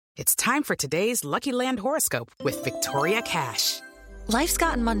It's time for today's Lucky Land horoscope with Victoria Cash. Life's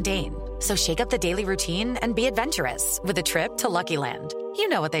gotten mundane, so shake up the daily routine and be adventurous with a trip to Lucky Land. You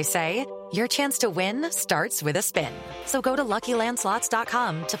know what they say, your chance to win starts with a spin. So go to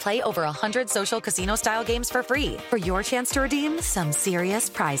LuckyLandSlots.com to play over 100 social casino-style games for free for your chance to redeem some serious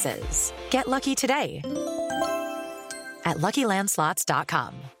prizes. Get lucky today at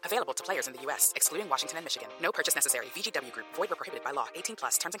LuckyLandSlots.com. Available to players in the U.S., excluding Washington and Michigan. No purchase necessary. VGW Group. Void where prohibited by law. 18+.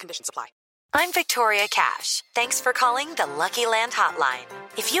 Terms and conditions apply. I'm Victoria Cash. Thanks for calling the Lucky Land Hotline.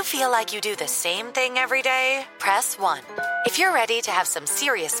 If you feel like you do the same thing every day, press 1. If you're ready to have some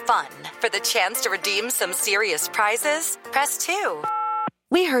serious fun for the chance to redeem some serious prizes, press 2.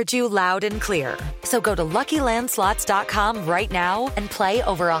 We heard you loud and clear. So go to LuckyLandSlots.com right now and play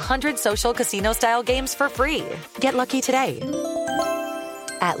over 100 social casino-style games for free. Get lucky today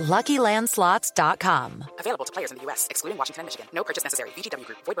at LuckyLandSlots.com. Available to players in the U.S., excluding Washington and Michigan. No purchase necessary. VGW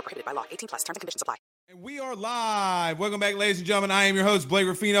Group. Void where prohibited by law. 18+. Terms and conditions apply. And we are live. Welcome back, ladies and gentlemen. I am your host, Blake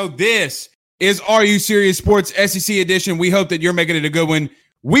Ruffino. This is Are You Serious Sports SEC edition. We hope that you're making it a good one.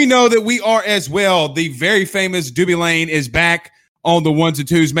 We know that we are as well. The very famous Doobie Lane is back on the ones and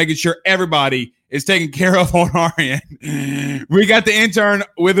twos, making sure everybody is taken care of on our end. We got the intern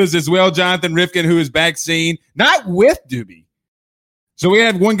with us as well, Jonathan Rifkin, who is back seen, not with Doobie. So we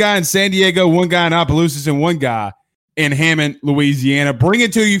have one guy in San Diego, one guy in Opelousas, and one guy in Hammond, Louisiana. Bring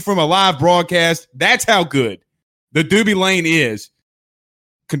it to you from a live broadcast. That's how good the Doobie Lane is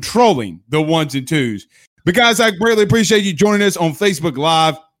controlling the ones and twos. But guys, I greatly appreciate you joining us on Facebook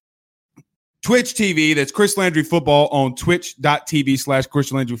Live, Twitch TV, that's Chris Landry Football on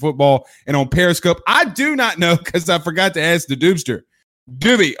twitch.tv/Chris Landry Football, and on Periscope. I do not know because I forgot to ask the Doobster.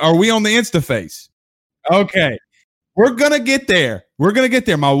 Doobie, are we on the InstaFace? Okay. We're going to get there. We're going to get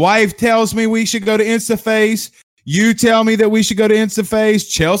there. My wife tells me we should go to InstaFace. You tell me that we should go to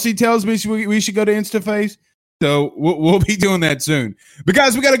InstaFace. Chelsea tells me we should go to InstaFace. So we'll be doing that soon. But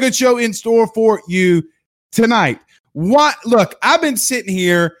guys, we got a good show in store for you tonight. Look, I've been sitting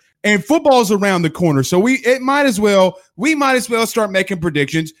here and football's around the corner. So we might as well start making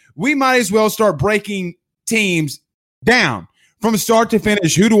predictions. We might as well start breaking teams down from start to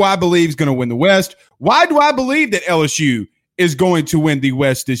finish. Who do I believe is going to win the West? Why do I believe that LSU is going to win the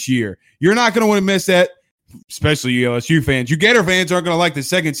West this year? You're not going to want to miss that, especially you LSU fans. You Gator fans aren't going to like the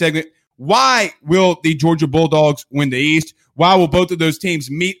second segment. Why will the Georgia Bulldogs win the East? Why will both of those teams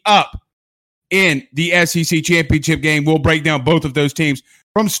meet up in the SEC championship game? We'll break down both of those teams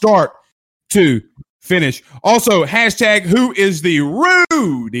from start to finish. Also, hashtag who is the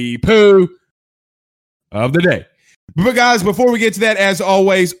Rudy Poo of the day. But guys, before we get to that, as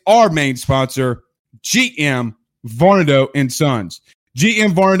always, our main sponsor, GM Varnado and Sons.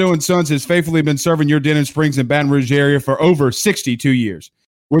 GM Varnado and Sons has faithfully been serving your Denham Springs and Baton Rouge area for over 62 years.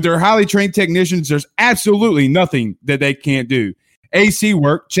 With their highly trained technicians, there's absolutely nothing that they can't do. AC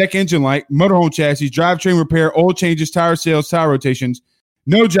work, check engine light, motorhome chassis, drivetrain repair, oil changes, tire sales, tire rotations.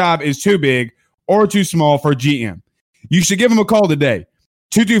 No job is too big or too small for GM. You should give them a call today.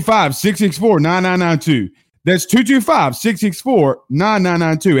 225-664-9992. That's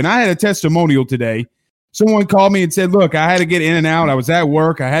 225-664-9992. And I had a testimonial today. Someone called me and said, look, I had to get in and out. I was at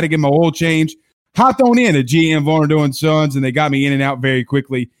work. I had to get my oil changed. Hopped on in at GM Varnado and Sons, and they got me in and out very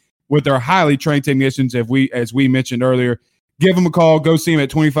quickly with their highly trained technicians, as we mentioned earlier. Give them a call. Go see them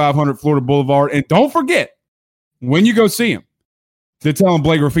at 2500 Florida Boulevard. And don't forget, when you go see them, to tell them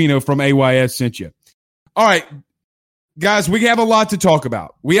Blake Ruffino from AYS sent you. All right, guys, we have a lot to talk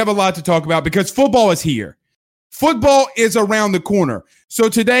about. Because football is here. Football is around the corner. So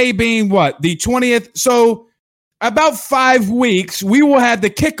today being what? The 20th. So about 5 weeks, we will have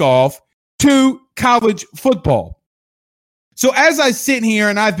the kickoff to college football. So as I sit here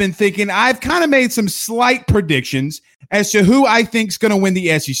and I've been thinking, I've kind of made some slight predictions as to who I think is going to win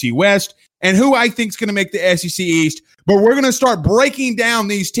the SEC West and who I think is going to make the SEC East. But we're going to start breaking down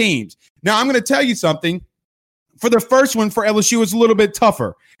these teams. Now, I'm going to tell you something. For the first one, for LSU, it's a little bit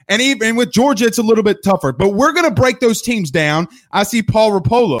tougher. And even with Georgia, it's a little bit tougher. But we're going to break those teams down. I see Paul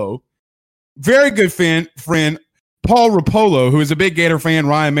Rapolo, very good friend, Paul Rapolo, who is a big Gator fan,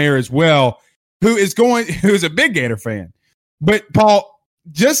 Ryan Mayer as well, who is a big Gator fan. But, Paul,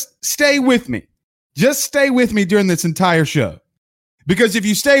 just stay with me. Just stay with me during this entire show. Because if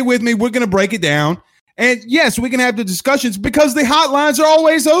you stay with me, we're going to break it down. And, yes, we can have the discussions because the hotlines are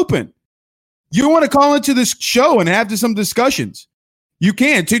always open. You want to call into this show and have some discussions, you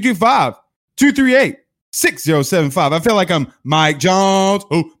can. 225-238-6075. I feel like I'm Mike Jones.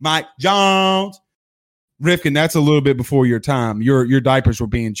 Oh, Mike Jones. Rifkin, that's a little bit before your time. Your diapers were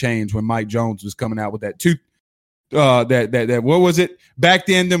being changed when Mike Jones was coming out with that that what was it? Back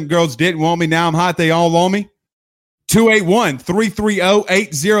then, them girls didn't want me. Now I'm hot. They all on me.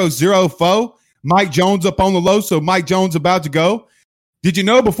 281-330-8004. Mike Jones up on the low. So Mike Jones about to go. Did you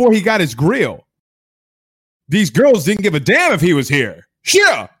know before he got his grill, these girls didn't give a damn if he was here?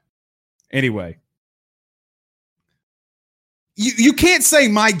 Yeah. Anyway. You can't say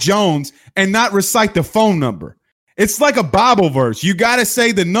Mike Jones and not recite the phone number. It's like a Bible verse. You got to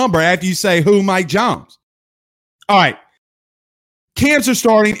say the number after you say who Mike Jones. All right. Camps are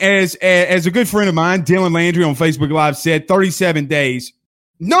starting as a good friend of mine, Dylan Landry on Facebook Live said, 37 days.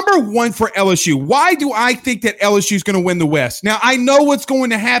 Number one for LSU. Why do I think that LSU is going to win the West? Now, I know what's going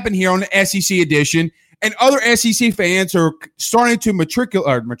to happen here on the SEC edition, and other SEC fans are starting to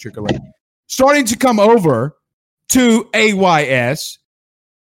matriculate, starting to come over to AYS.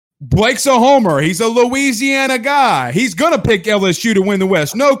 Blake's a homer. He's a Louisiana guy. He's going to pick LSU to win the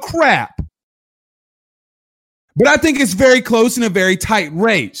West. No crap. But I think it's very close and a very tight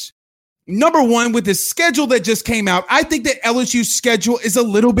race. Number one, with the schedule that just came out, I think that LSU's schedule is a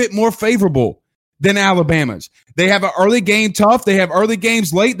little bit more favorable than Alabama's. They have an early game tough. They have early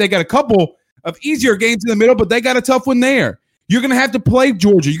games late. They got a couple of easier games in the middle, but they got a tough one there. You're going to have to play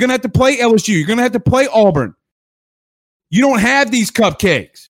Georgia. You're going to have to play LSU. You're going to have to play Auburn. You don't have these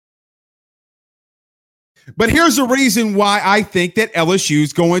cupcakes. But here's the reason why I think that LSU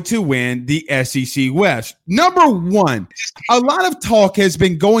is going to win the SEC West. Number one, a lot of talk has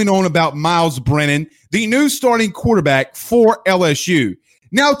been going on about Miles Brennan, the new starting quarterback for LSU.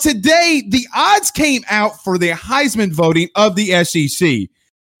 Now, today, the odds came out for the Heisman voting of the SEC.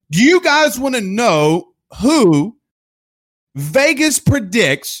 Do you guys want to know who Vegas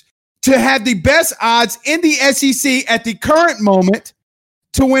predicts to have the best odds in the SEC at the current moment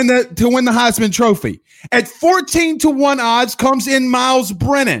to win the Heisman Trophy? At 14-1 odds comes in Miles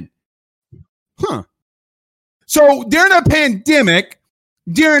Brennan. So during a pandemic,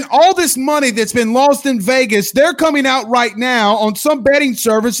 during all this money that's been lost in Vegas, they're coming out right now on some betting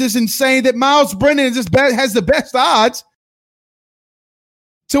services and saying that Miles Brennan has the best odds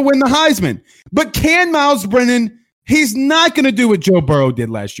to win the Heisman. But can Miles Brennan, he's not going to do what Joe Burrow did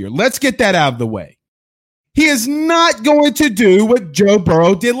last year. Let's get that out of the way. He is not going to do what Joe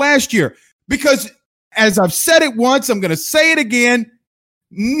Burrow did last year because, as I've said it once, I'm going to say it again.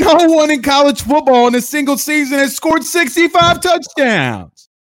 No one in college football in a single season has scored 65 touchdowns.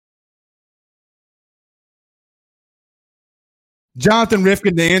 Jonathan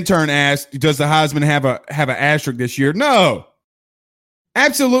Rifkin, the intern, asked, does the Heisman have an asterisk this year? No,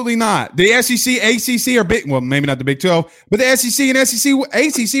 absolutely not. The SEC, ACC are big. Well, maybe not the Big 12, but the SEC and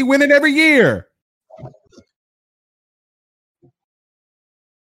ACC win it every year.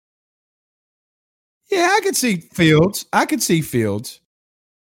 Yeah, I could see Fields.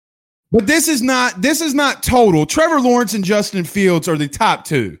 But this is not total. Trevor Lawrence and Justin Fields are the top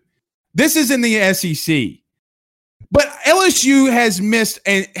two. This is in the SEC. But LSU has missed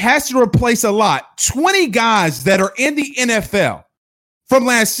and has to replace a lot. 20 guys that are in the NFL from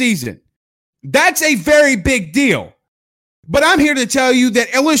last season. That's a very big deal. But I'm here to tell you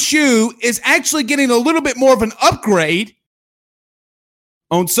that LSU is actually getting a little bit more of an upgrade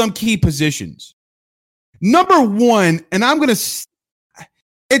on some key positions. Number one, and I'm going to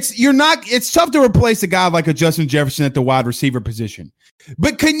it's tough to replace a guy like a Justin Jefferson at the wide receiver position.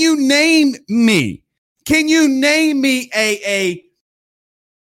 But can you name me a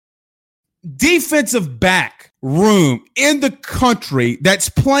defensive back room in the country that's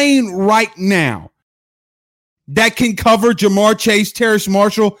playing right now that can cover Jamar Chase, Terrace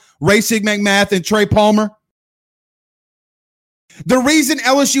Marshall, Racing McMath, and Trey Palmer? The reason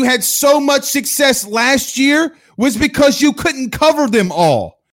LSU had so much success last year was because you couldn't cover them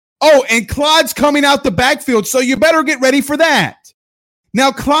all. Oh, and Clyde's coming out the backfield, so you better get ready for that.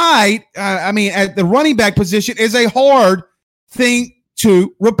 Now, Clyde, at the running back position is a hard thing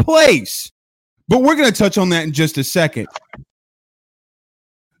to replace. But we're going to touch on that in just a second.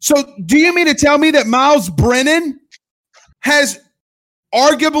 So do you mean to tell me that Miles Brennan has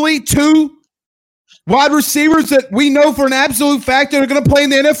arguably two wide receivers that we know for an absolute fact that are going to play in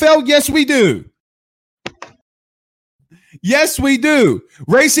the NFL? Yes, we do. Yes, we do.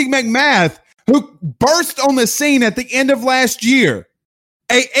 Racing McMath, who burst on the scene at the end of last year.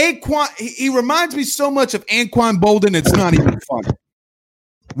 He reminds me so much of Anquan Bolden, it's not even funny.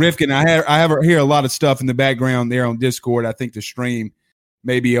 Rifkin, I hear a lot of stuff in the background there on Discord. I think the stream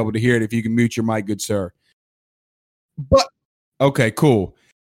may be able to hear it if you can mute your mic, good sir. But okay, cool.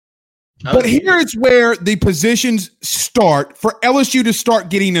 But here's where the positions start for LSU to start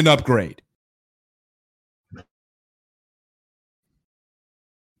getting an upgrade.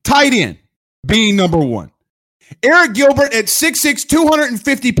 Tight end being number one. Eric Gilbert at 6'6",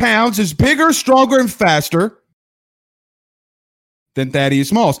 250 pounds is bigger, stronger, and faster than Thaddeus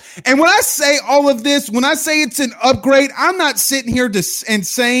Smalls. And when I say all of this, when I say it's an upgrade, I'm not sitting here and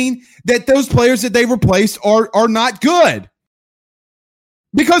saying that those players that they replaced are not good.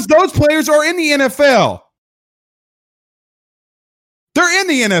 Because those players are in the NFL. They're in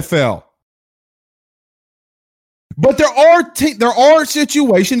the NFL. But there are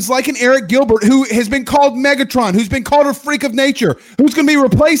situations like an Eric Gilbert who has been called Megatron, who's been called a freak of nature, who's going to be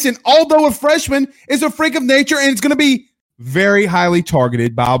replacing, although a freshman, is a freak of nature, and it's going to be very highly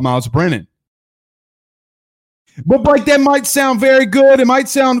targeted by Myles Brennan. But like that might sound very good. It might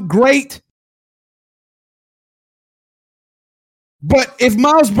sound great. But if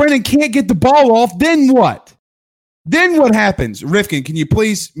Myles Brennan can't get the ball off, then what? Then what happens? Rifkin, can you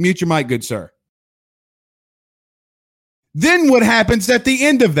please mute your mic, good sir? Then what happens at the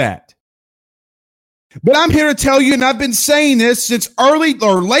end of that? But I'm here to tell you, and I've been saying this since early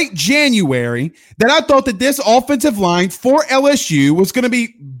or late January, that I thought that this offensive line for LSU was going to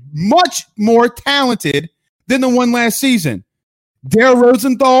be much more talented than the one last season. Darrell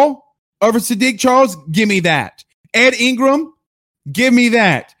Rosenthal over Sadiq Charles, give me that. Ed Ingram, give me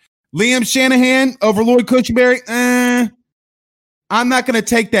that. Liam Shanahan over Lloyd Cushenberry, I'm not going to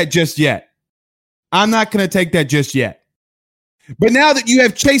take that just yet. But now that you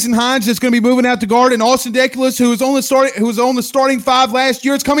have Chasen Hines that's going to be moving out to guard, and Austin Deculus, who was on the starting five last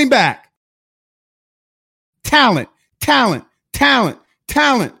year, is coming back. Talent.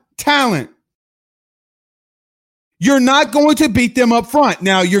 You're not going to beat them up front.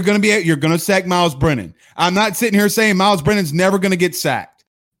 Now you're going to sack Myles Brennan. I'm not sitting here saying Myles Brennan's never going to get sacked.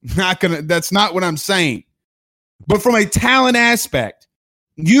 That's not what I'm saying. But from a talent aspect,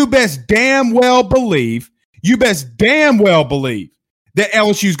 you best damn well believe that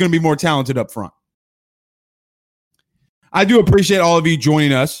LSU is going to be more talented up front. I do appreciate all of you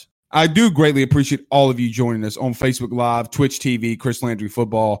joining us. I do greatly appreciate all of you joining us on Facebook Live, Twitch TV, Chris Landry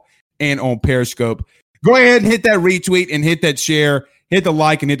Football, and on Periscope. Go ahead and hit that retweet and hit that share, hit the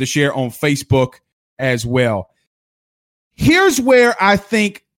like and hit the share on Facebook as well. Here's where I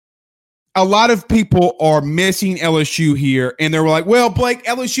think a lot of people are missing LSU here, and they're like, well, Blake,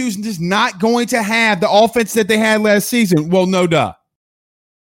 LSU's just not going to have the offense that they had last season. Well, no duh.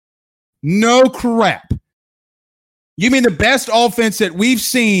 No crap. You mean the best offense that we've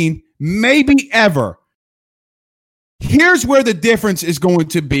seen maybe ever? Here's where the difference is going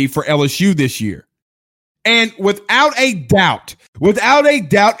to be for LSU this year. And without a doubt,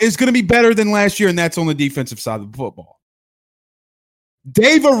 it's going to be better than last year, and that's on the defensive side of the football.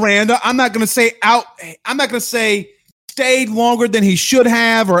 Dave Aranda, I'm not going to say stayed longer than he should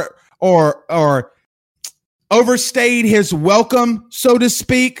have or overstayed his welcome, so to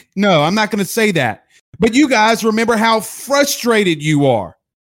speak. No, I'm not going to say that. But you guys remember how frustrated you are.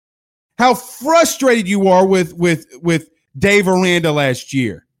 How frustrated you are with Dave Aranda last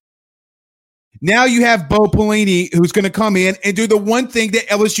year. Now you have Bo Pelini, who's going to come in and do the one thing that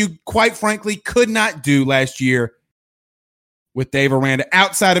LSU, quite frankly, could not do last year with Dave Aranda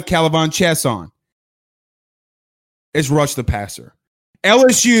outside of Calvin Chesson, is rush the passer.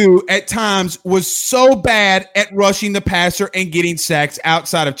 LSU at times was so bad at rushing the passer and getting sacks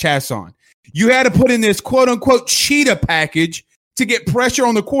outside of Chesson. You had to put in this quote-unquote cheetah package to get pressure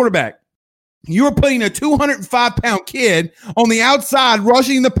on the quarterback. You were putting a 205-pound kid on the outside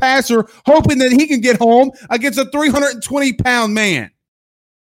rushing the passer, hoping that he can get home against a 320-pound man.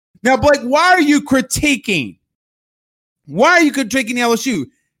 Now, Blake, why are you critiquing LSU?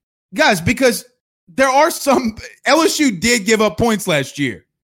 Guys, because there are LSU did give up points last year.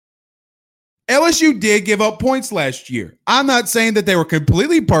 I'm not saying that they were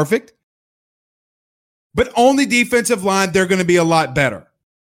completely perfect, but on the defensive line, they're going to be a lot better.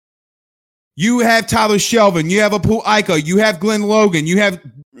 You have Tyler Shelvin, you have Apu Ika, you have Glenn Logan, you have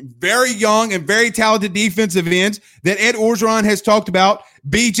very young and very talented defensive ends that Ed Orgeron has talked about,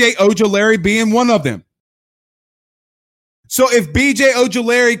 B.J. Ojulari being one of them. So if B.J.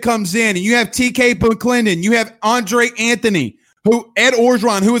 Ojulari comes in and you have T.K. McClendon, you have Andre Anthony, who Ed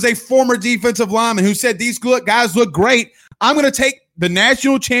Orgeron, who is a former defensive lineman, who said these guys look great, I'm going to take the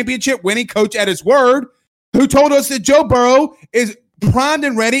national championship winning coach at his word, who told us that Joe Burrow is primed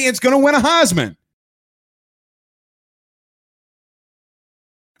and ready and is going to win a Heisman.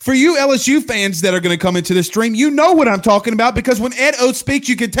 For you LSU fans that are going to come into the stream, you know what I'm talking about, because when Ed O speaks,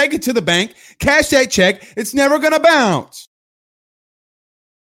 you can take it to the bank, cash that check. It's never going to bounce.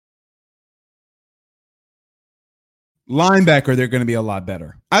 Linebacker, they're going to be a lot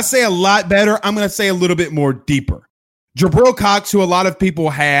better. I say a lot better. I'm going to say a little bit more deeper. Jabril Cox, who a lot of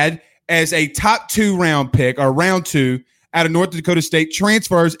people had as a top 2 round pick or round 2 out of North Dakota State,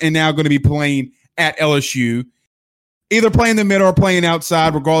 transfers and now going to be playing at LSU, either playing the middle or playing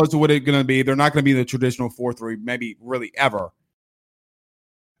outside, regardless of what it's going to be. They're not going to be the traditional 4-3, maybe really ever.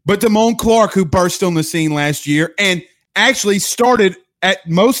 But Damone Clark, who burst on the scene last year and actually started at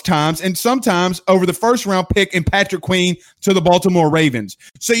most times and sometimes over the first round pick in Patrick Queen to the Baltimore Ravens.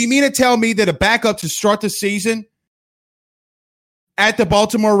 So you mean to tell me that a backup to start the season at the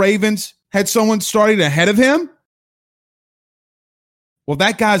Baltimore Ravens had someone starting ahead of him? Well,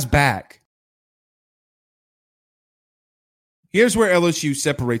 that guy's back. Here's where LSU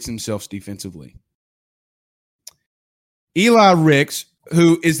separates themselves defensively. Eli Ricks,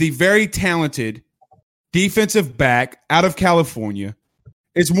 who is the very talented defensive back out of California,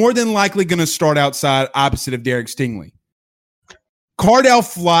 is more than likely going to start outside opposite of Derek Stingley. Cardell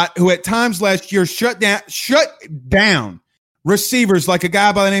Flott, who at times last year shut down receivers like a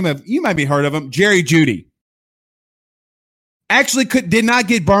guy by the name of, you might be heard of him, Jerry Jeudy. Actually did not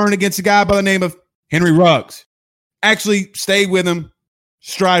get burned against a guy by the name of Henry Ruggs. Actually stayed with him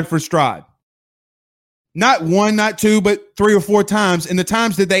stride for stride. Not 1, not 2, but 3 or 4 times. And the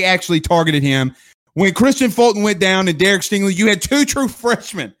times that they actually targeted him, when Christian Fulton went down and Derek Stingley, you had 2 true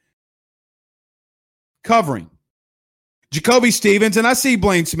freshmen covering. Jacoby Stevens, and I see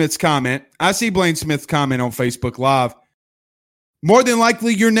Blaine Smith's comment. I see Blaine Smith's comment on Facebook Live. More than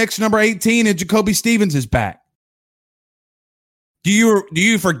likely, your next number 18 and Jacoby Stevens is back. Do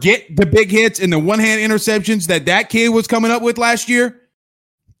you forget the big hits and the one-hand interceptions that kid was coming up with last year?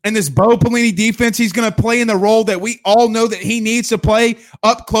 And this Bo Pelini defense, he's going to play in the role that we all know that he needs to play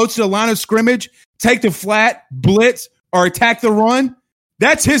up close to the line of scrimmage, take the flat, blitz, or attack the run.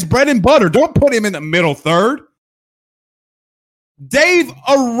 That's his bread and butter. Don't put him in the middle third. Dave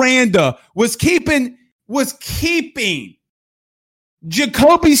Aranda was keeping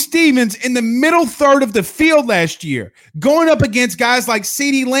Jacoby Stevens in the middle third of the field last year, going up against guys like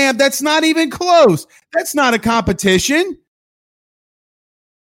CeeDee Lamb. That's not even close. That's not a competition.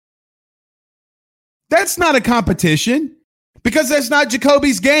 That's not a competition because that's not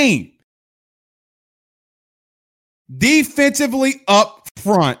Jacoby's game. Defensively up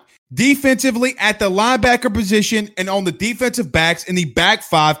front, defensively at the linebacker position and on the defensive backs in the back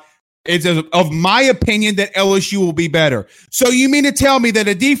 5, it's of my opinion that LSU will be better. So you mean to tell me that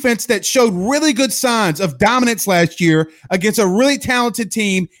a defense that showed really good signs of dominance last year against a really talented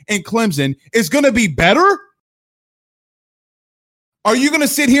team in Clemson is going to be better? Are you going to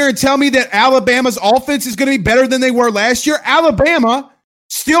sit here and tell me that Alabama's offense is going to be better than they were last year? Alabama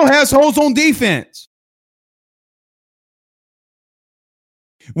still has holes on defense.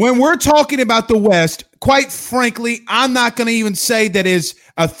 When we're talking about the West, quite frankly, I'm not going to even say that is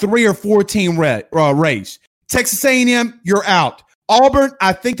a 3 or 4 team race. Texas A&M, you're out. Auburn,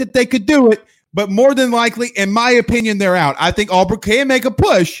 I think that they could do it, but more than likely, in my opinion, they're out. I think Auburn can make a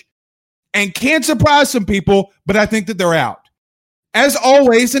push and can surprise some people, but I think that they're out. As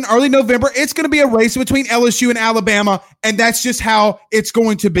always, in early November, it's going to be a race between LSU and Alabama, and that's just how it's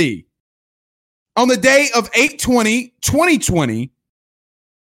going to be. On the day of 8/20/2020,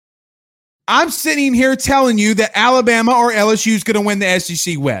 I'm sitting here telling you that Alabama or LSU is going to win the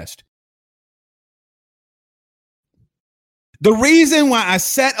SEC West. The reason why I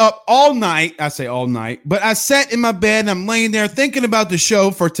sat up all night, I say all night, but I sat in my bed and I'm laying there thinking about the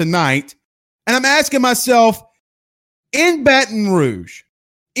show for tonight, and I'm asking myself, in Baton Rouge,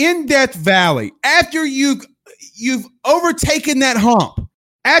 in Death Valley, after you've overtaken that hump,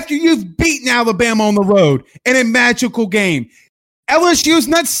 after you've beaten Alabama on the road in a magical game, LSU is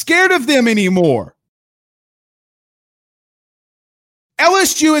not scared of them anymore.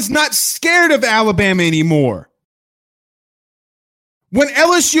 LSU is not scared of Alabama anymore. When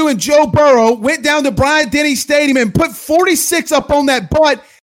LSU and Joe Burrow went down to Bryant-Denny Stadium and put 46 up on that butt,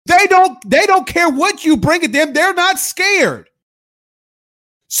 they don't care what you bring at them. They're not scared.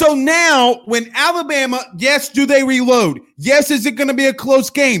 So now when Alabama, yes, do they reload? Yes, is it going to be a close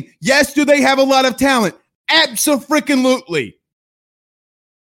game? Yes, do they have a lot of talent? Abso-freaking-lutely.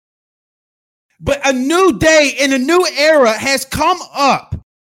 But a new day and a new era has come up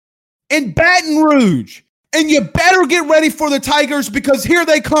in Baton Rouge. And you better get ready for the Tigers because here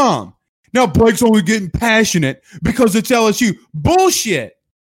they come. Now, Blake's only getting passionate because it's LSU. Bullshit.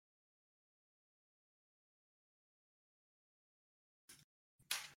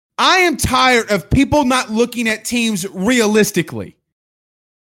 I am tired of people not looking at teams realistically.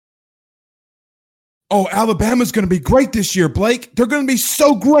 Oh, Alabama's going to be great this year, Blake. They're going to be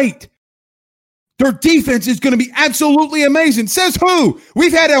so great. Their defense is going to be absolutely amazing. Says who?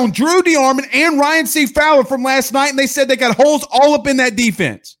 We've had on Drew DeArmond and Ryan C. Fowler from last night, and they said they got holes all up in that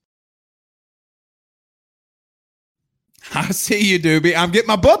defense. I see you, Doobie. I'm getting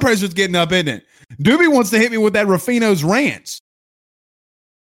my blood pressure's getting up, isn't it? Doobie wants to hit me with that Ruffino's rants.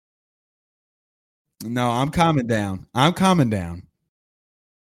 No, I'm calming down.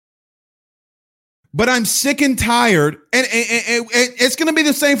 But I'm sick and tired, and it's going to be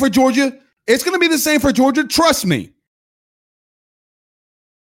the same for Georgia. It's going to be the same for Georgia. Trust me.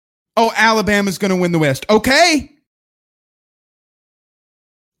 Oh, Alabama's going to win the West. Okay.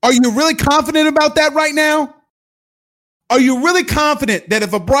 Are you really confident about that right now? Are you really confident that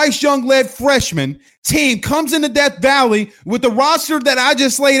if a Bryce Young-led freshman team comes into Death Valley with the roster that I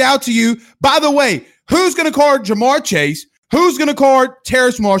just laid out to you, by the way, who's going to guard Jamar Chase? Who's going to guard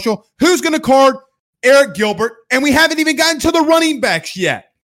Terrace Marshall? Who's going to guard Eric Gilbert? And we haven't even gotten to the running backs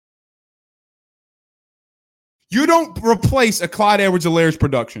yet. You don't replace a Clyde Edwards-Helaire's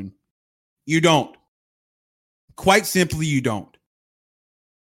production. You don't. Quite simply, you don't.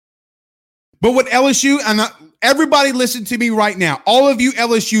 But with LSU, everybody listen to me right now. All of you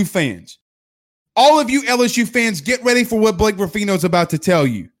LSU fans, get ready for what Blake Ruffino is about to tell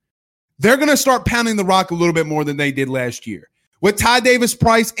you. They're going to start pounding the rock a little bit more than they did last year. With Ty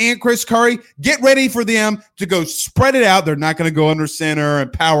Davis-Price and Chris Curry, get ready for them to go spread it out. They're not going to go under center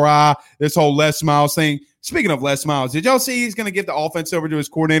and power eye, this whole Les Miles thing. Speaking of Les Miles, did y'all see he's going to give the offense over to his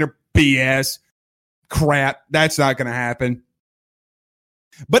coordinator? BS. Crap. That's not going to happen.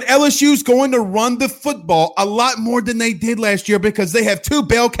 But LSU's going to run the football a lot more than they did last year because they have two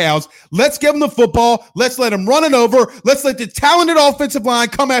bell cows. Let's give them the football. Let's let them run it over. Let's let the talented offensive line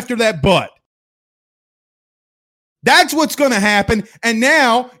come after that butt. That's what's going to happen. And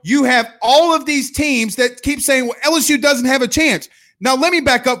now you have all of these teams that keep saying, well, LSU doesn't have a chance. Now, let me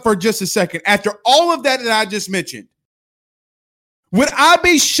back up for just a second. After all of that I just mentioned, would I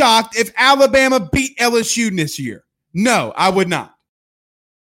be shocked if Alabama beat LSU this year? No, I would not.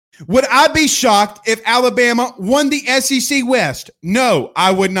 Would I be shocked if Alabama won the SEC West? No,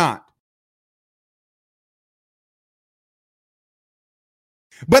 I would not.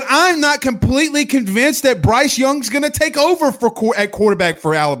 But I'm not completely convinced that Bryce Young's going to take over at quarterback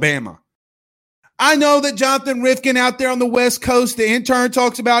for Alabama. I know that Jonathan Rifkin out there on the West Coast, the intern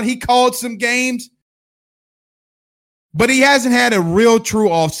talks about he called some games, but he hasn't had a real true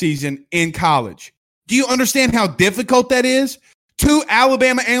offseason in college. Do you understand how difficult that is? Two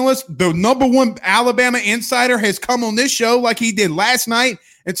Alabama analysts, the number one Alabama insider has come on this show like he did last night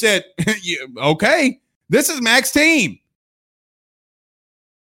and said, okay, this is Mac's team.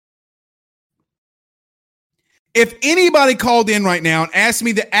 If anybody called in right now and asked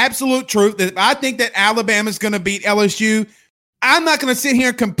me the absolute truth that I think that Alabama is going to beat LSU, I'm not going to sit here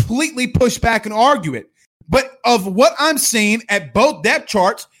and completely push back and argue it. But of what I'm seeing at both depth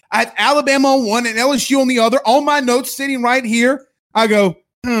charts, I have Alabama on one and LSU on the other. On my notes sitting right here, I go,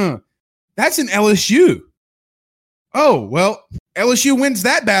 that's an LSU. Oh, well, LSU wins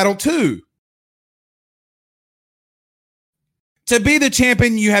that battle too. To be the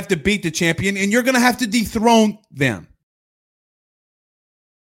champion, you have to beat the champion, and you're going to have to dethrone them.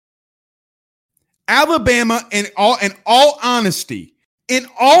 Alabama, in all honesty,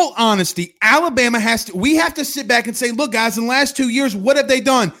 Alabama we have to sit back and say, look, guys, in the last 2 years, what have they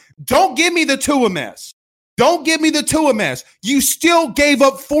done? Don't give me the Tua mess. Don't give me the Tua mess. You still gave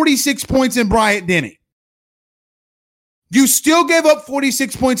up 46 points in Bryant-Denny. You still gave up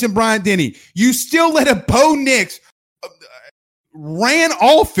 46 points in Bryant-Denny. You still let a Bo Nix ran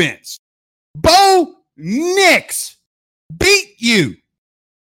offense. Bo Nix beat you.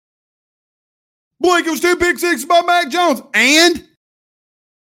 Blake, it was 2 pick sixes by Mac Jones. And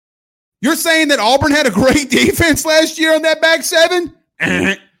you're saying that Auburn had a great defense last year on that back seven?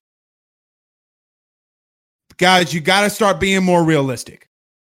 Guys, you got to start being more realistic.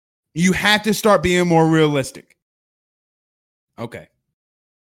 You have to start being more realistic. Okay.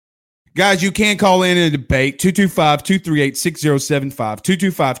 Guys, you can call in a debate, 225-238-6075,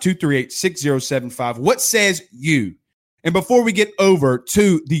 225-238-6075. What says you? And before we get over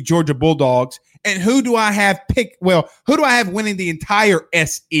to the Georgia Bulldogs, and who do I have winning the entire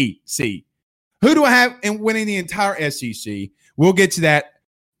SEC? Who do I have winning the entire SEC? We'll get to that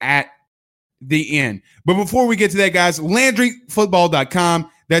at the end. But before we get to that, guys, LandryFootball.com.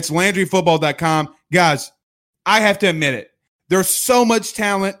 That's LandryFootball.com. Guys, I have to admit it. There's so much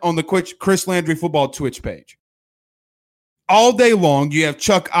talent on the Chris Landry Football Twitch page. All day long, you have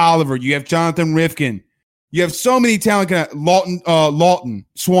Chuck Oliver. You have Jonathan Rifkin. You have so many talent. Lawton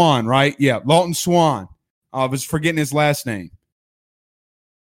Swan, right? Yeah, Lawton Swan. I was forgetting his last name.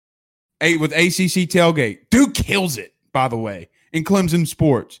 With ACC Tailgate. Dude kills it, by the way, in Clemson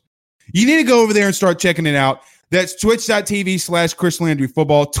Sports. You need to go over there and start checking it out. That's twitch.tv/Chris Landry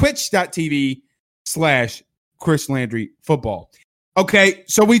Football, twitch.tv/Chris Chris Landry football. Okay,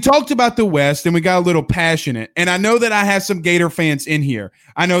 so we talked about the West and we got a little passionate. And I know that I have some Gator fans in here.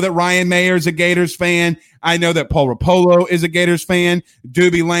 I know that Ryan Mayer is a Gators fan. I know that Paul Rapolo is a Gators fan.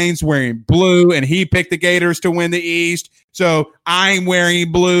 Doobie Lane's wearing blue, and he picked the Gators to win the East. So I'm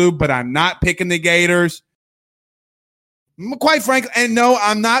wearing blue, but I'm not picking the Gators. Quite frankly, and no,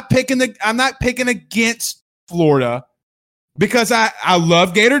 I'm not picking against Florida because I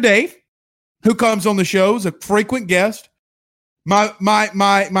love Gator Dave, who comes on the show as a frequent guest.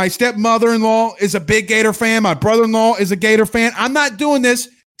 My stepmother-in-law is a big Gator fan. My brother-in-law is a Gator fan. I'm not doing this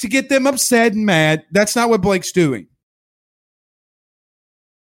to get them upset and mad. That's not what Blake's doing.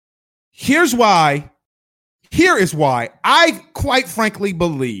 Here is why I quite frankly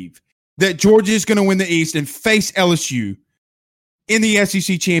believe that Georgia is going to win the East and face LSU in the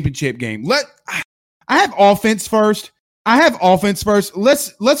SEC championship game. I have offense first.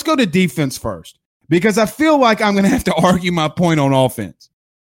 Let's go to defense first, because I feel like I'm going to have to argue my point on offense.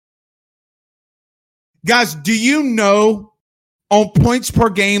 Guys, do you know on points per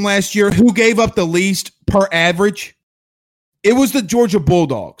game last year who gave up the least per average? It was the Georgia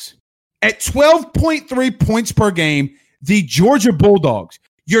Bulldogs. At 12.3 points per game, the Georgia Bulldogs,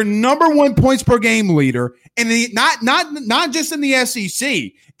 your number one points per game leader, and not just in the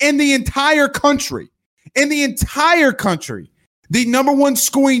SEC, in the entire country. The number one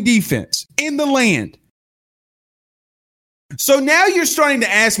scoring defense in the land. So now you're starting to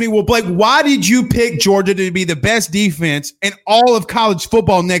ask me, well, Blake, why did you pick Georgia to be the best defense in all of college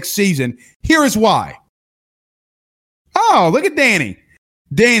football next season? Here is why. Oh, look at Danny.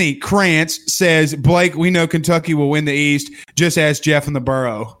 Danny Krantz says, Blake, we know Kentucky will win the East. Just ask Jeff in the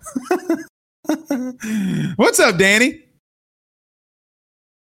Burrow. What's up, Danny?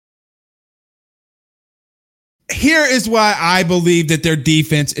 Here is why I believe that their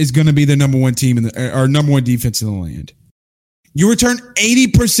defense is going to be the number one team number one defense in the land. You return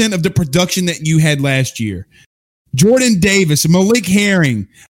 80% of the production that you had last year. Jordan Davis, Malik Herring.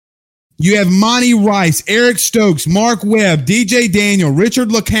 You have Monty Rice, Eric Stokes, Mark Webb, DJ Daniel, Richard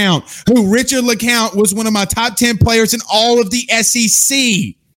LeCount, who Richard LeCount was one of my top 10 players in all of the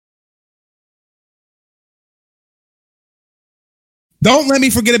SEC. Don't let me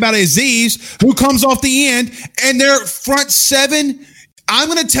forget about Aziz, who comes off the end, and their front seven. I'm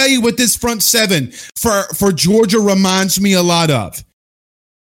going to tell you what this front seven for Georgia reminds me a lot of.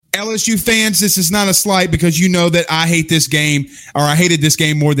 LSU fans, this is not a slight because you know that I hate this game, or I hated this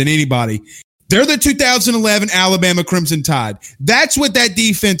game more than anybody. They're the 2011 Alabama Crimson Tide. That's what that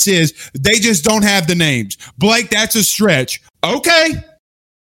defense is. They just don't have the names. Blake, that's a stretch. Okay.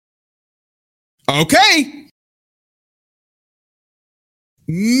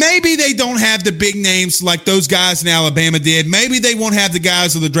 Maybe they don't have the big names like those guys in Alabama did. Maybe they won't have the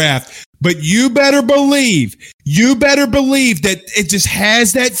guys of the draft. But you better believe that it just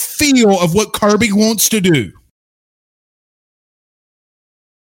has that feel of what Kirby wants to do.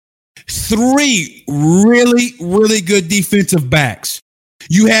 3 really, really good defensive backs.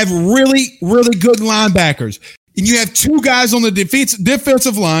 You have really, really good linebackers. And you have 2 guys on the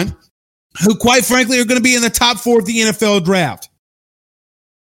defensive line who, quite frankly, are going to be in the top 4 of the NFL draft.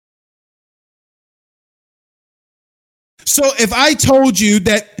 So if I told you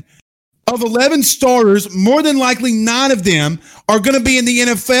that of 11 starters, more than likely 9 of them are going to be in the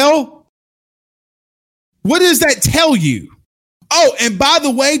NFL, what does that tell you? Oh, and by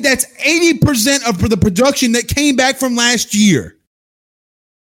the way, that's 80% of the production that came back from last year.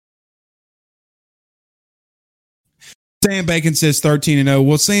 Sam Bacon says 13-0.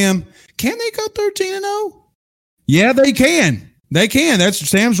 Well, Sam, can they go 13-0? Yeah, they can. They can. That's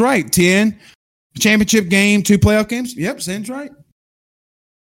Sam's right. 10 championship game, 2 playoff games. Yep, Sam's right.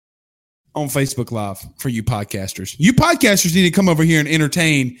 On Facebook Live for you podcasters. You podcasters need to come over here and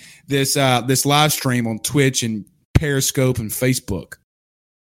entertain this live stream on Twitch and Periscope and Facebook.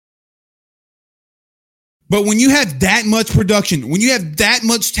 But when you have that much production, when you have that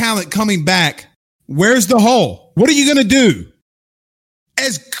much talent coming back, where's the hole? What are you going to do?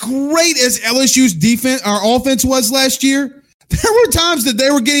 As great as LSU's defense, our offense was last year, there were times that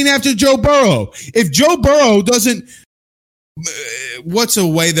they were getting after Joe Burrow. If Joe Burrow doesn't, what's a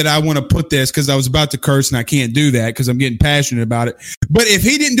way that I want to put this? Because I was about to curse and I can't do that because I'm getting passionate about it. But if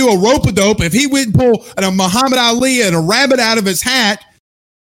he didn't do a rope-a-dope, if he wouldn't pull a Muhammad Ali and a rabbit out of his hat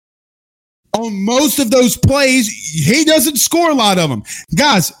on most of those plays, he doesn't score a lot of them.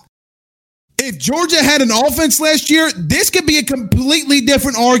 Guys, if Georgia had an offense last year, this could be a completely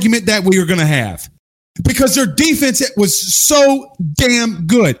different argument that we are going to have. Because their defense was so damn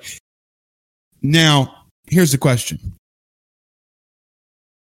good. Now, here's the question.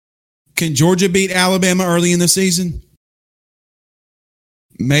 Can Georgia beat Alabama early in the season?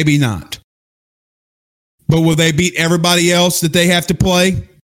 Maybe not. But will they beat everybody else that they have to play?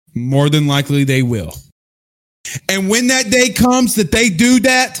 More than likely they will. And when that day comes that they do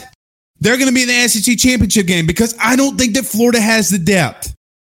that, they're going to be in the SEC championship game because I don't think that Florida has the depth.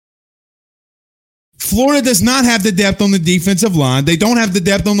 Florida does not have the depth on the defensive line. They don't have the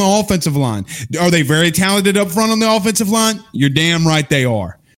depth on the offensive line. Are they very talented up front on the offensive line? You're damn right they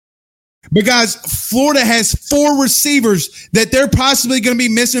are. Because Florida has 4 receivers that they're possibly going to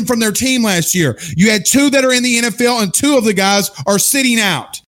be missing from their team last year. You had 2 that are in the NFL and 2 of the guys are sitting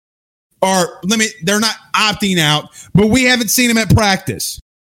out. They're not opting out, but we haven't seen them at practice.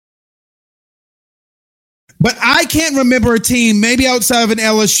 But I can't remember a team, maybe outside of an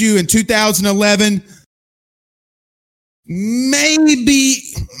LSU in 2011,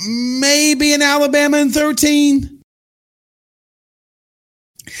 maybe an Alabama in 13,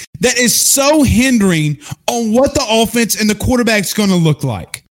 that is so hindering on what the offense and the quarterback's going to look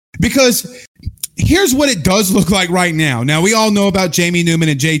like. Because here's what it does look like right now. Now, we all know about Jamie Newman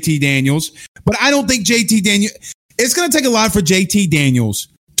and JT Daniels, but I don't think it's going to take a lot for JT Daniels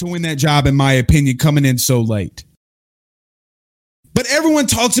to win that job, in my opinion, coming in so late. But everyone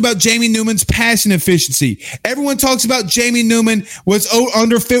talks about Jamie Newman's passing efficiency. Everyone talks about Jamie Newman was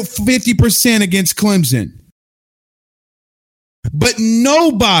under 50% against Clemson. But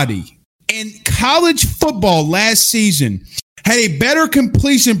nobody in college football last season had a better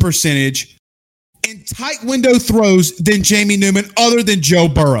completion percentage and tight window throws than Jamie Newman, other than Joe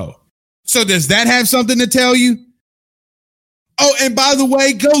Burrow. So does that have something to tell you? Oh, and by the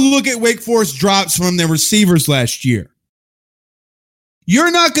way, go look at Wake Forest drops from their receivers last year.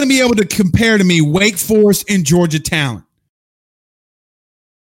 You're not going to be able to compare to me Wake Forest and Georgia talent.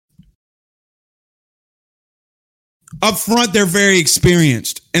 Up front, they're very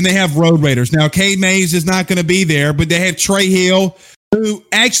experienced, and they have road raiders. Now, Cade Mays is not going to be there, but they have Trey Hill, who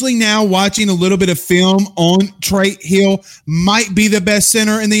actually now watching a little bit of film on Trey Hill might be the best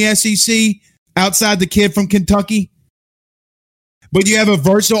center in the SEC outside the kid from Kentucky. But you have a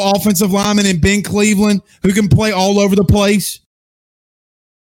versatile offensive lineman in Ben Cleveland who can play all over the place.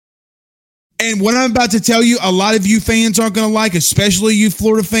 And what I'm about to tell you, a lot of you fans aren't going to like, especially you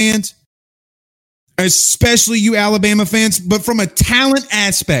Florida fans, especially you Alabama fans, but from a talent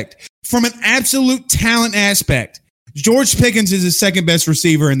aspect, from an absolute talent aspect, George Pickens is the second best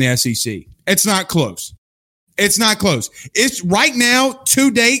receiver in the SEC. It's not close. It's not close. It's right now,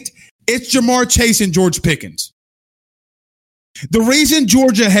 to date, it's Jamar Chase and George Pickens. The reason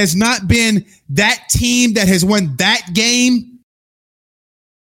Georgia has not been that team that has won that game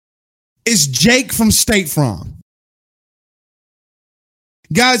is Jake from State Farm.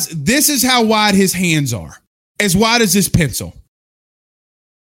 Guys, this is how wide his hands are. As wide as this pencil.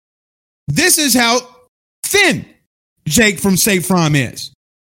 This is how thin Jake from State Farm is.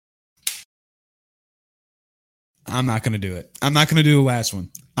 I'm not going to do it. I'm not going to do the last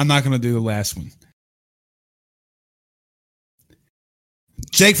one.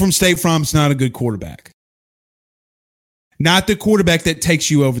 Jake from State Farm is not a good quarterback. Not the quarterback that takes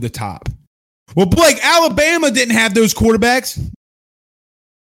you over the top. Well, Blake, Alabama didn't have those quarterbacks.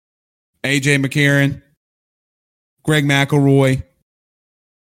 A.J. McCarron, Greg McElroy.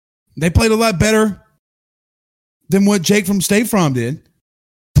 They played a lot better than what Jake from State Farm did.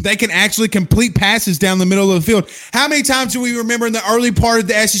 They can actually complete passes down the middle of the field. How many times do we remember in the early part of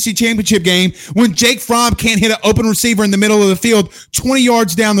the SEC championship game when Jake Fromm can't hit an open receiver in the middle of the field 20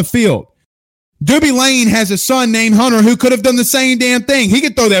 yards down the field? Doobie Lane has a son named Hunter who could have done the same damn thing. He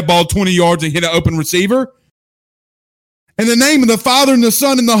could throw that ball 20 yards and hit an open receiver. In the name of the Father and the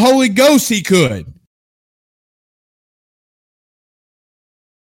Son and the Holy Ghost, he could.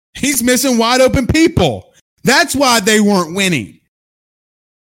 He's missing wide open people. That's why they weren't winning.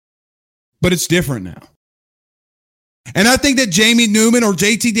 But it's different now. And I think that Jamie Newman or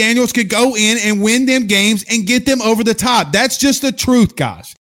JT Daniels could go in and win them games and get them over the top. That's just the truth,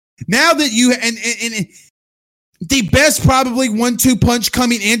 guys. Now that you and the best probably 1-2 punch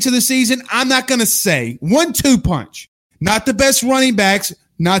coming into the season, I'm not going to say 1-2 punch. Not the best running backs.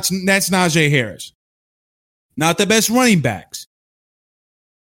 That's Najee Harris. Not the best running backs.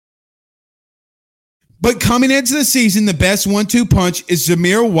 But coming into the season, the best 1-2 punch is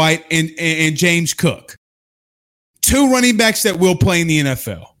Zamir White and James Cook. 2 running backs that will play in the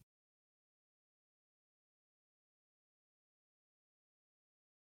NFL.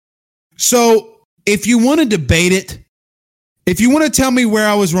 So if you want to debate it, if you want to tell me where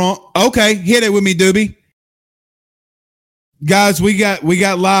I was wrong, okay, hit it with me, Doobie. Guys, we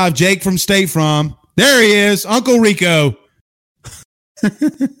got live Jake from State Farm. There he is, Uncle Rico.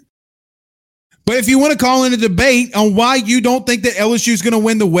 But if you want to call in a debate on why you don't think that LSU is going to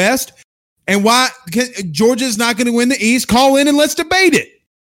win the West and why Georgia is not going to win the East, call in and let's debate it.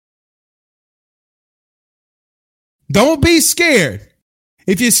 Don't be scared.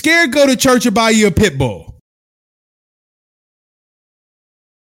 If you're scared, go to church or buy you a pit bull.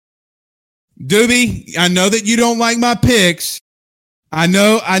 Doobie, I know that you don't like my picks. I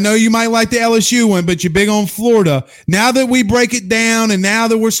know you might like the LSU one, but you're big on Florida. Now that we break it down and now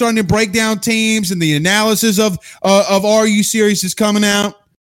that we're starting to break down teams and the analysis of RU series is coming out,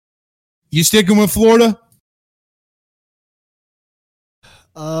 you sticking with Florida?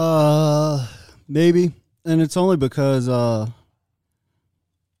 Maybe. And it's only because I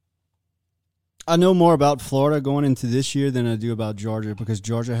know more about Florida going into this year than I do about Georgia, because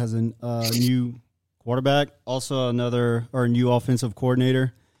Georgia has a new quarterback, also a new offensive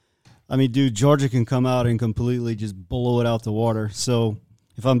coordinator. I mean, dude, Georgia can come out and completely just blow it out the water. So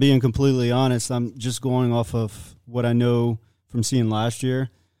if I'm being completely honest, I'm just going off of what I know from seeing last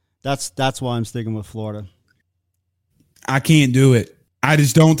year. That's why I'm sticking with Florida. I can't do it. I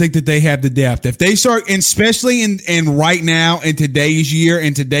just don't think that they have the depth. If they start, and especially in right now, in today's year,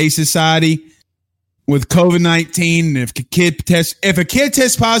 in today's society, with COVID-19, if a kid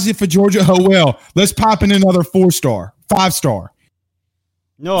tests positive for Georgia, oh well, let's pop in another 4-star, 5-star.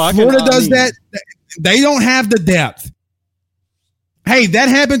 No, Florida does that. They don't have the depth. Hey, that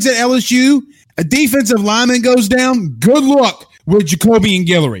happens at LSU. A defensive lineman goes down. Good luck with Jacoby and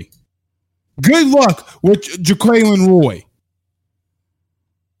Guillory. Good luck with Jaquelin Roy.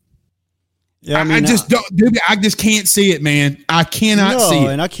 Yeah, I just can't see it, man. I cannot see it.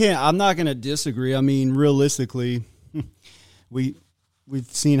 And I'm not going to disagree. I mean, realistically, we've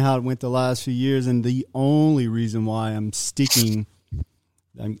seen how it went the last few years, and the only reason why I'm sticking,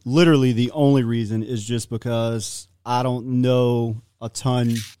 literally the only reason, is just because I don't know a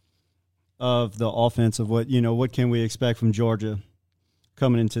ton of the offense of what can we expect from Georgia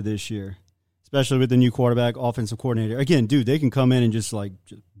coming into this year, especially with the new quarterback, offensive coordinator. Again, dude, they can come in and just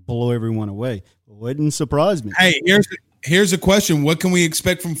blow everyone away. Wouldn't surprise me. Hey, here's a question. What can we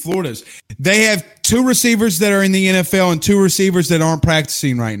expect from Florida's? They have 2 receivers that are in the NFL and 2 receivers that aren't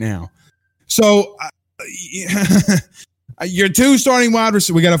practicing right now. So your 2 starting wide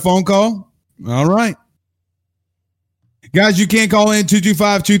receivers. We got a phone call? All right. Guys, you can call in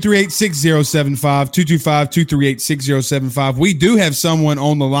 225-238-6075, 225-238-6075. We do have someone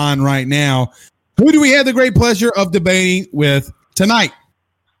on the line right now. Who do we have the great pleasure of debating with tonight?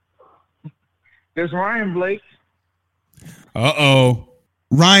 There's Ryan Blake. Uh-oh.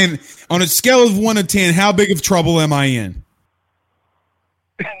 Ryan, on a scale of 1 to 10, how big of trouble am I in?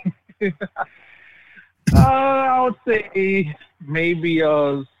 I would say maybe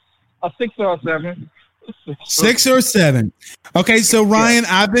a 6 or a 7. 6 or 7. Okay, so Ryan,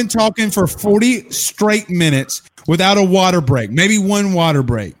 I've been talking for 40 straight minutes without a water break, maybe 1 water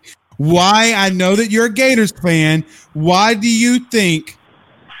break. Why? I know that you're a Gators fan. Why do you think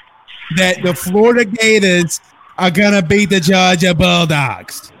that the Florida Gators are going to beat the Georgia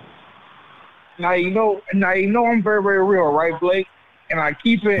Bulldogs? Now you know I'm very, very real, right, Blake? And I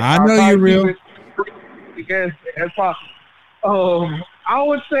keep it. I know you're real. Because that's possible. I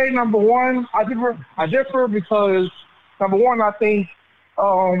would say number 1, I differ because number 1, I think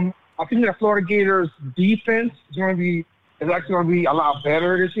the Florida Gators defense is actually going to be a lot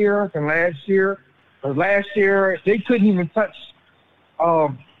better this year than last year. Because last year they couldn't even touch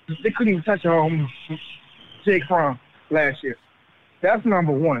Jake Fromm last year. That's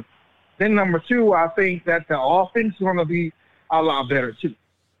number 1. Then number 2, I think that the offense is going to be a lot better too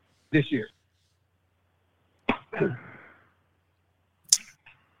this year.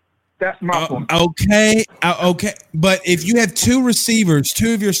 That's my point. Okay. But if you have 2 receivers,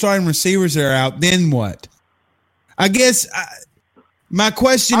 2 of your starting receivers are out, then what? I guess my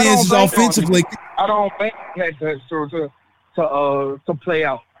question is offensively. I don't think that to play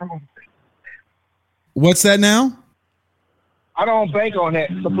out. What's that now? I don't bank on that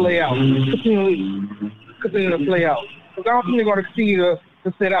to play out. Continue to play out. Because I don't think they're going to continue to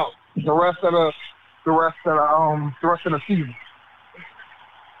sit out the rest of the season.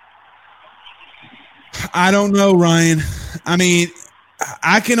 I don't know, Ryan. I mean,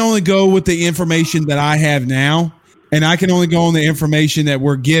 I can only go with the information that I have now, and I can only go on the information that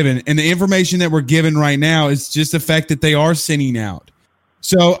we're given. And the information that we're given right now is just the fact that they are sitting out.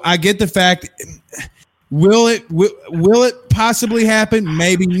 So I get the fact. Will it possibly happen?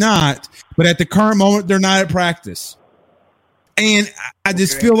 Maybe not. But at the current moment, they're not at practice. And I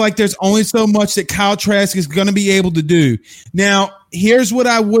just feel like there's only so much that Kyle Trask is going to be able to do. Now, here's what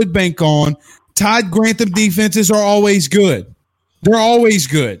I would bank on. Todd Grantham defenses are always good. They're always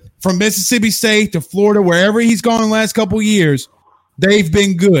good. from Mississippi State to Florida, wherever he's gone in the last couple of years, they've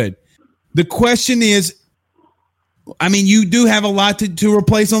been good. The question is, I mean, you do have a lot to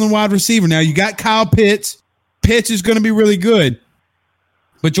replace on the wide receiver. Now, you got Kyle Pitts. Pitts is going to be really good.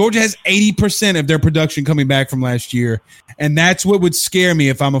 But Georgia has 80% of their production coming back from last year, and that's what would scare me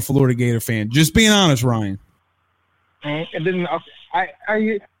if I'm a Florida Gator fan. Just being honest, Ryan. And then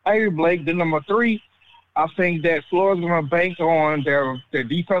I hear Blake. Then number 3, I think that Florida's going to bank on their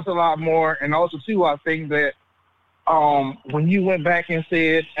defense a lot more, and also too, I think that when you went back and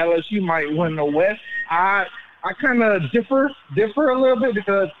said LSU might win the West, I kind of differ a little bit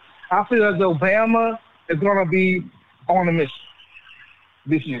because I feel as though Bama is going to be on a mission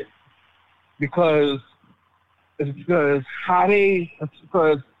this year because how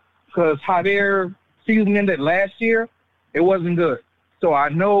their season ended last year, it wasn't good. So I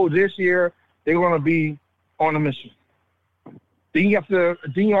know this year they're going to be on a mission. Then you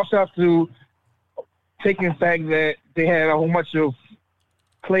also have to take in the fact that they had a whole bunch of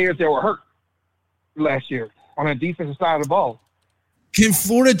players that were hurt last year on the defensive side of the ball. Can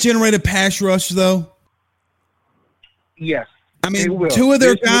Florida generate a pass rush though? Yes. I mean, 2 of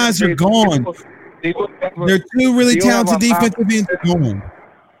their guys are gone. They're 2 really talented defensive ends gone.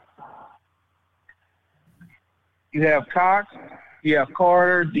 You have Cox, you have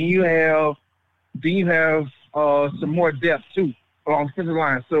Carter, then you have some more depth too on the defensive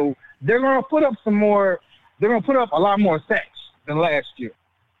line. So they're gonna put up a lot more sacks than last year.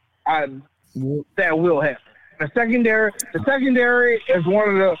 That will happen. The secondary is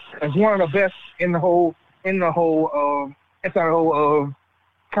one of the best in the whole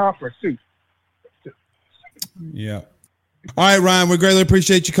conference too. Yeah. All right, Ryan, we greatly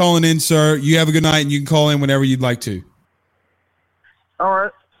appreciate you calling in, sir. You have a good night, and you can call in whenever you'd like to. All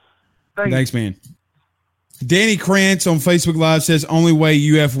right. Thanks, man. Danny Krantz on Facebook Live says only way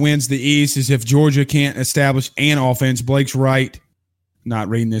UF wins the East is if Georgia can't establish an offense. Blake's right. Not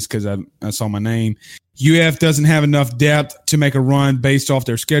reading this because I saw my name. UF doesn't have enough depth to make a run based off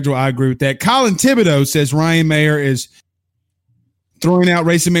their schedule. I agree with that. Colin Thibodeau says Ryan Mayer is throwing out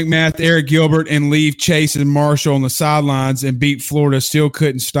Racing McMath, Eric Gilbert, and leave Chase and Marshall on the sidelines and beat Florida. Still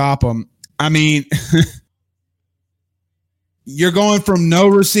couldn't stop them. I mean, you're going from no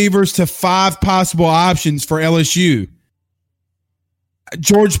receivers to 5 possible options for LSU.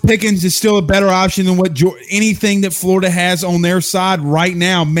 George Pickens is still a better option than anything that Florida has on their side right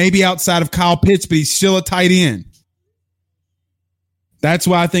now, maybe outside of Kyle Pitts, but he's still a tight end. That's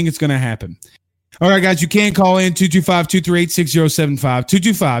why I think it's going to happen. All right, guys, you can call in 225-238-6075,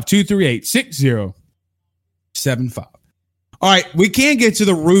 225-238-6075. All right, we can get to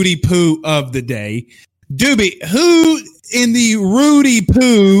the Rudy Poo of the day. Doobie, who in the Rudy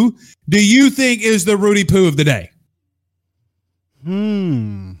Poo do you think is the Rudy Poo of the day?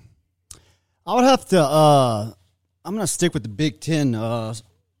 I would have to I'm gonna stick with the Big Ten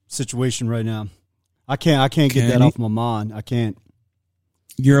situation right now. I can't get that off my mind. I can't.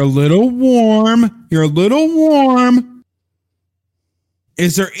 You're a little warm.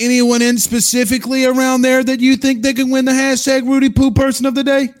 Is there anyone in specifically around there that you think they can win the hashtag Rudy Poo person of the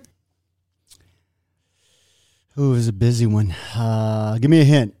day? Ooh, it's a busy one. Give me a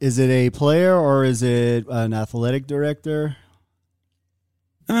hint. Is it a player or is it an athletic director?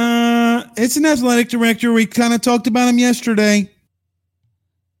 It's an athletic director. We kind of talked about him yesterday.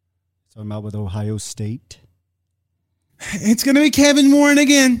 Talking about with Ohio State. It's going to be Kevin Warren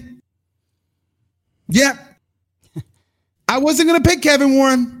again. Yep. I wasn't going to pick Kevin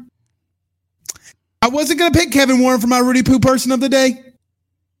Warren. For my Rudy Poo person of the day.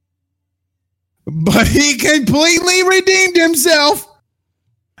 But he completely redeemed himself.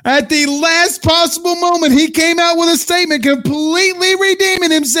 At the last possible moment, he came out with a statement completely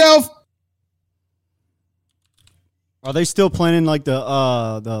redeeming himself. Are they still planning like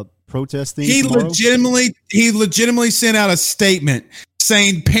the protest thing? He legitimately sent out a statement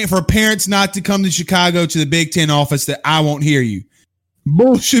saying for parents not to come to Chicago to the Big Ten office that I won't hear you.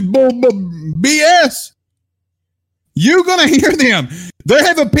 Bullshit, BS. You're going to hear them. They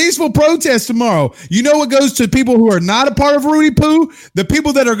have a peaceful protest tomorrow. You know what goes to people who are not a part of Rudy Poo? The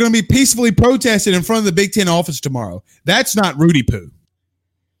people that are going to be peacefully protesting in front of the Big Ten office tomorrow. That's not Rudy Poo.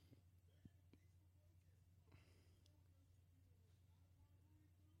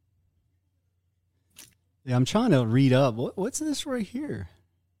 Yeah, I'm trying to read up. What's this right here?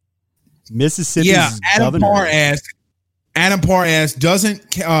 Mississippi's Adam governor. Adam Parr asked, doesn't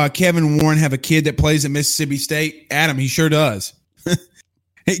Kevin Warren have a kid that plays at Mississippi State? Adam, he sure does.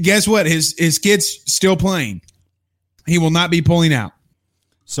 Hey, guess what? His kid's still playing. He will not be pulling out.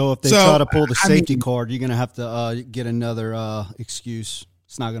 So if they try to pull the safety card, you're going to have to get another excuse.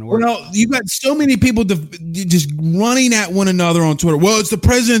 It's not going to work. Well, you got so many people just running at one another on Twitter. Well, it's the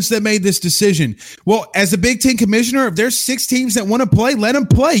presidents that made this decision. Well, as a Big Ten commissioner, if there's 6 teams that want to play, let them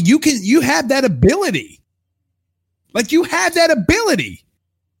play. You have that ability. Like, you have that ability.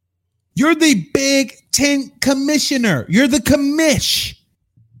 You're the Big Ten commissioner. You're the commish.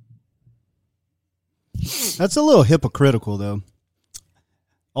 That's a little hypocritical, though.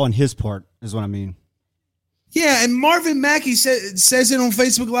 On his part, is what I mean. Yeah, and Marvin Mackey says it on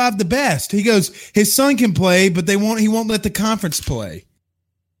Facebook Live the best. He goes, his son can play, but he won't let the conference play.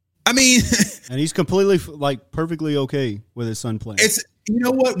 I mean, and he's completely perfectly okay with his son playing. You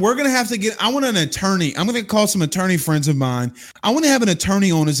know what? We're going to have to I want an attorney. I'm going to call some attorney friends of mine. I want to have an attorney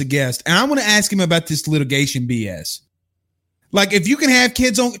on as a guest, and I want to ask him about this litigation BS. Like, if you can have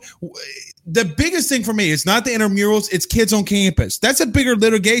kids on, the biggest thing for me is not the intramurals, it's kids on campus. That's a bigger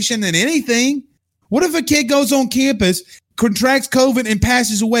litigation than anything. What if a kid goes on campus, contracts COVID, and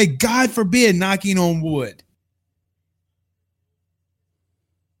passes away? God forbid, knocking on wood.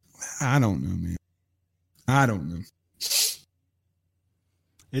 I don't know, man. I don't know.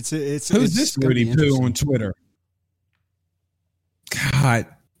 Who's this Rudy Poo on Twitter? God.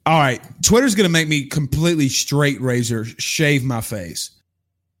 All right. Twitter's going to make me completely straight razor shave my face.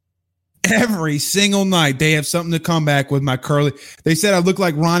 Every single night they have something to come back with my curly. They said I look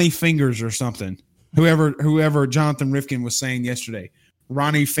like Ronnie Fingers or something. Whoever Jonathan Rifkin was saying yesterday.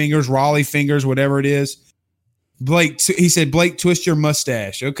 Ronnie Fingers, Raleigh Fingers, whatever it is. Blake, he said, Blake, twist your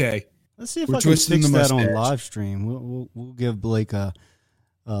mustache. Okay. Let's see if I can fix that on live stream. We'll give Blake give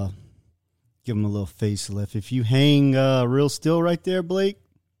him a little facelift. If you hang real still right there, Blake.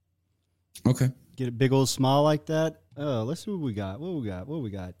 Okay. Get a big old smile like that. Oh, let's see what we got. What we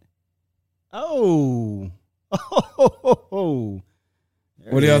got? Oh. What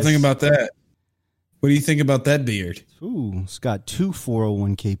do y'all think about that? What do you think about that beard? Ooh, it's got 2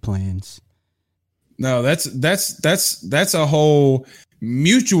 401k plans. No, that's a whole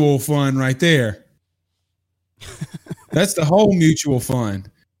mutual fund right there. That's the whole mutual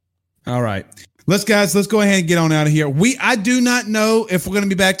fund. All right. Let's go ahead and get on out of here. I do not know if we're going to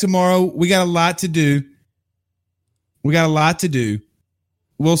be back tomorrow. We got a lot to do.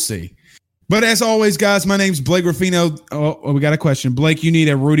 We'll see. But as always, guys, my name's Blake Ruffino. Oh, we got a question. Blake, you need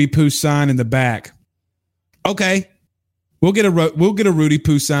a Rudy Poo sign in the back. Okay. We'll get a Rudy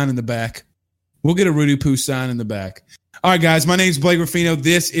Poo sign in the back. All right, guys, my name's Blake Ruffino.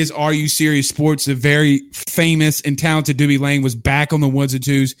 This is Are You Serious Sports. The very famous and talented Doobie Lane was back on the ones and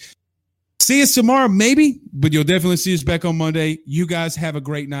twos. See us tomorrow, maybe, but you'll definitely see us back on Monday. You guys have a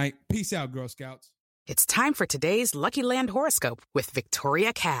great night. Peace out, Girl Scouts. It's time for today's Lucky Land horoscope with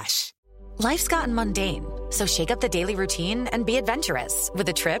Victoria Cash. Life's gotten mundane, so shake up the daily routine and be adventurous with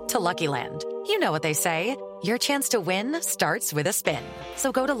a trip to Lucky Land. You know what they say. Your chance to win starts with a spin.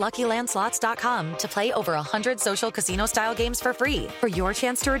 So go to LuckyLandSlots.com to play over 100 social casino-style games for free for your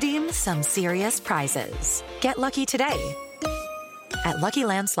chance to redeem some serious prizes. Get lucky today at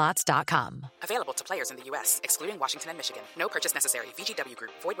LuckyLandSlots.com. Available to players in the U.S., excluding Washington and Michigan. No purchase necessary. VGW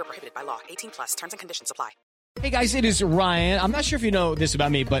Group. Void where prohibited by law. 18+. Terms and conditions apply. Hey guys, it is Ryan. I'm not sure if you know this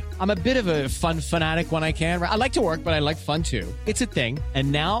about me, but I'm a bit of a fun fanatic when I can. I like to work, but I like fun too. It's a thing. And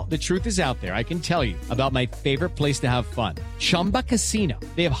now the truth is out there. I can tell you about my favorite place to have fun. Chumba Casino.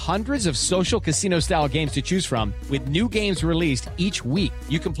 They have hundreds of social casino style games to choose from with new games released each week.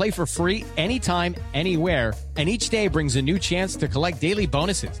 You can play for free anytime, anywhere. And each day brings a new chance to collect daily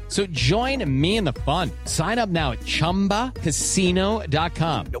bonuses. So join me in the fun. Sign up now at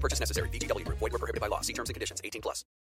ChumbaCasino.com. No purchase necessary. VGW Group. Void where prohibited by law. See terms and conditions. 18+.